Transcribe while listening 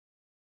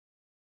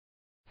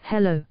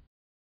Hello.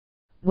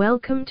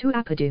 Welcome to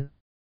Appedo.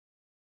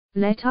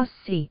 Let us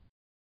see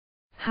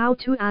how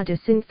to add a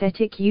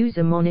synthetic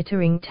user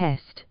monitoring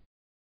test.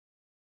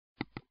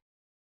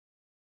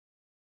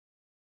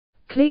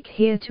 Click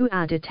here to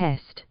add a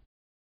test.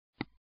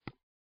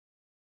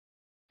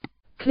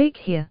 Click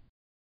here.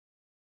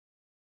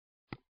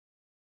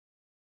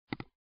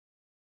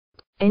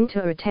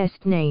 Enter a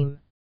test name.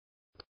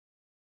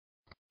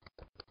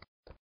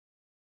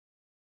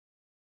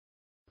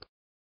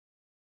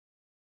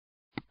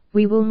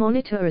 We will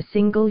monitor a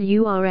single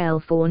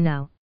URL for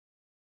now.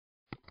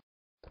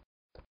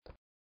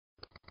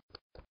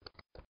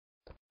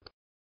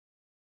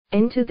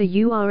 Enter the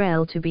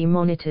URL to be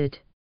monitored.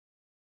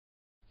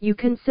 You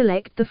can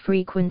select the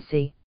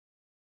frequency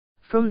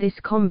from this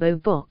combo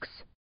box.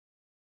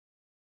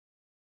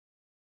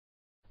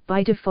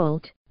 By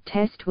default,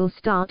 test will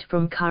start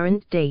from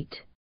current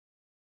date.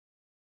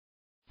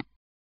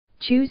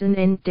 Choose an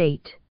end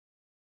date.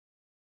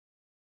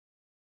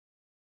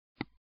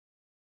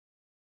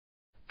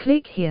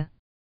 Click here.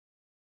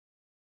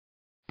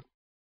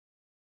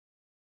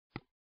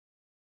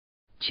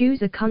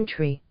 Choose a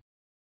country.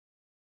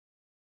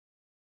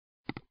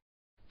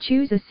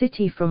 Choose a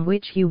city from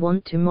which you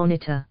want to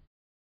monitor.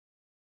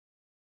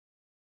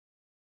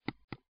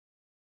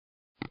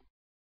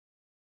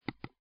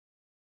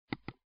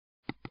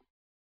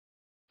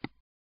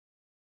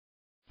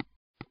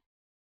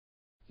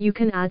 You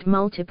can add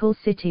multiple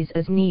cities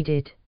as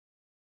needed.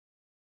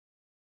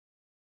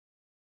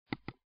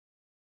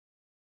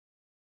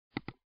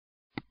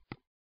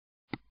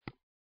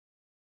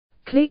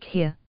 Click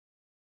here.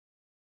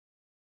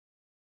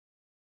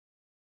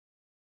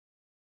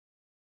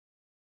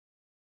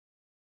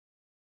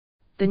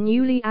 The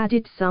newly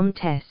added sum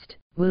test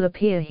will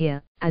appear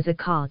here as a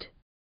card.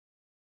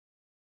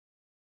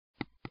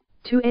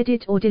 To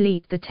edit or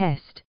delete the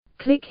test,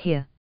 click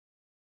here.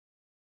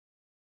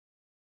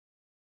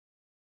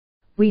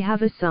 We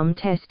have a sum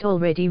test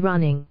already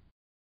running.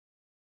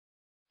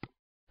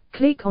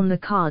 Click on the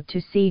card to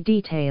see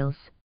details.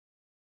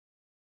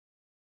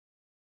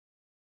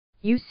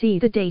 You see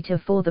the data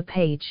for the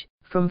page,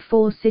 from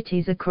 4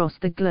 cities across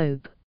the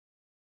globe.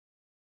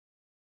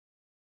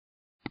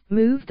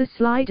 Move the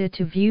slider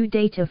to view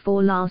data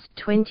for last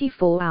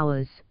 24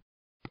 hours.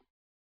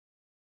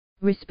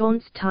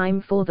 Response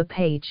time for the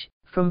page,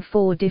 from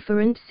 4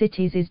 different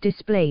cities is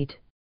displayed.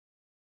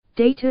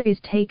 Data is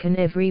taken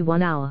every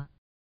 1 hour.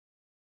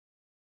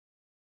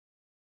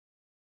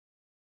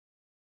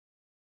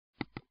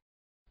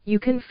 You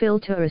can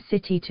filter a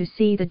city to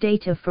see the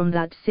data from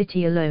that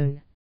city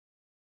alone.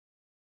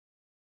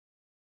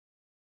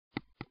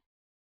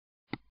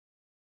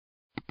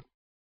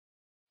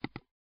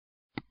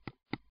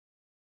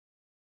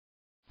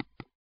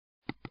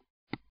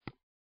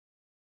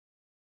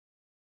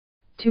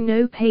 To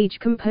know page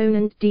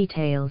component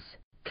details,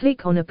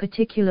 click on a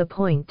particular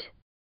point.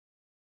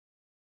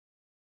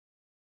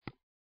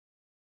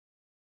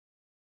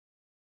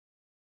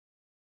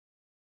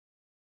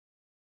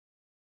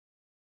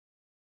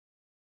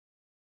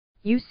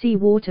 You see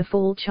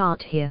waterfall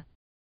chart here.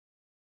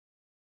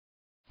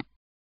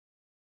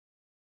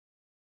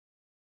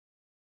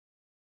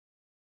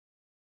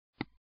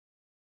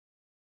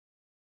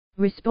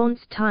 Response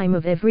time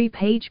of every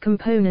page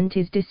component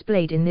is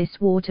displayed in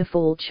this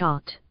waterfall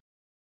chart.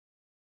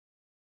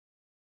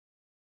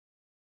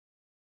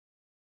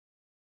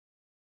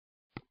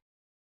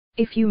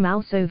 If you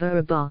mouse over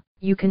a bar,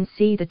 you can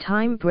see the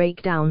time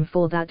breakdown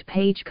for that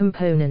page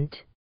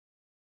component.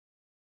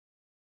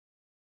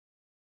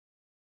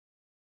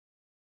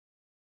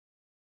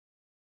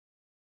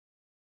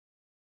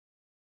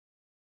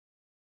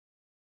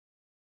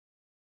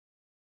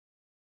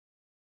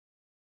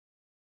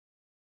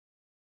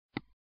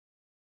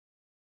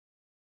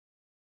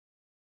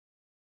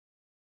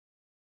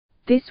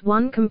 This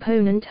one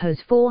component has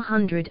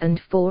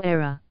 404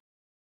 error.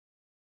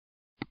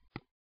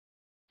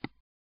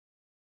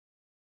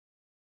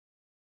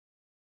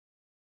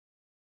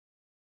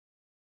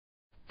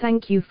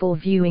 Thank you for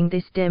viewing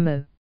this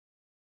demo.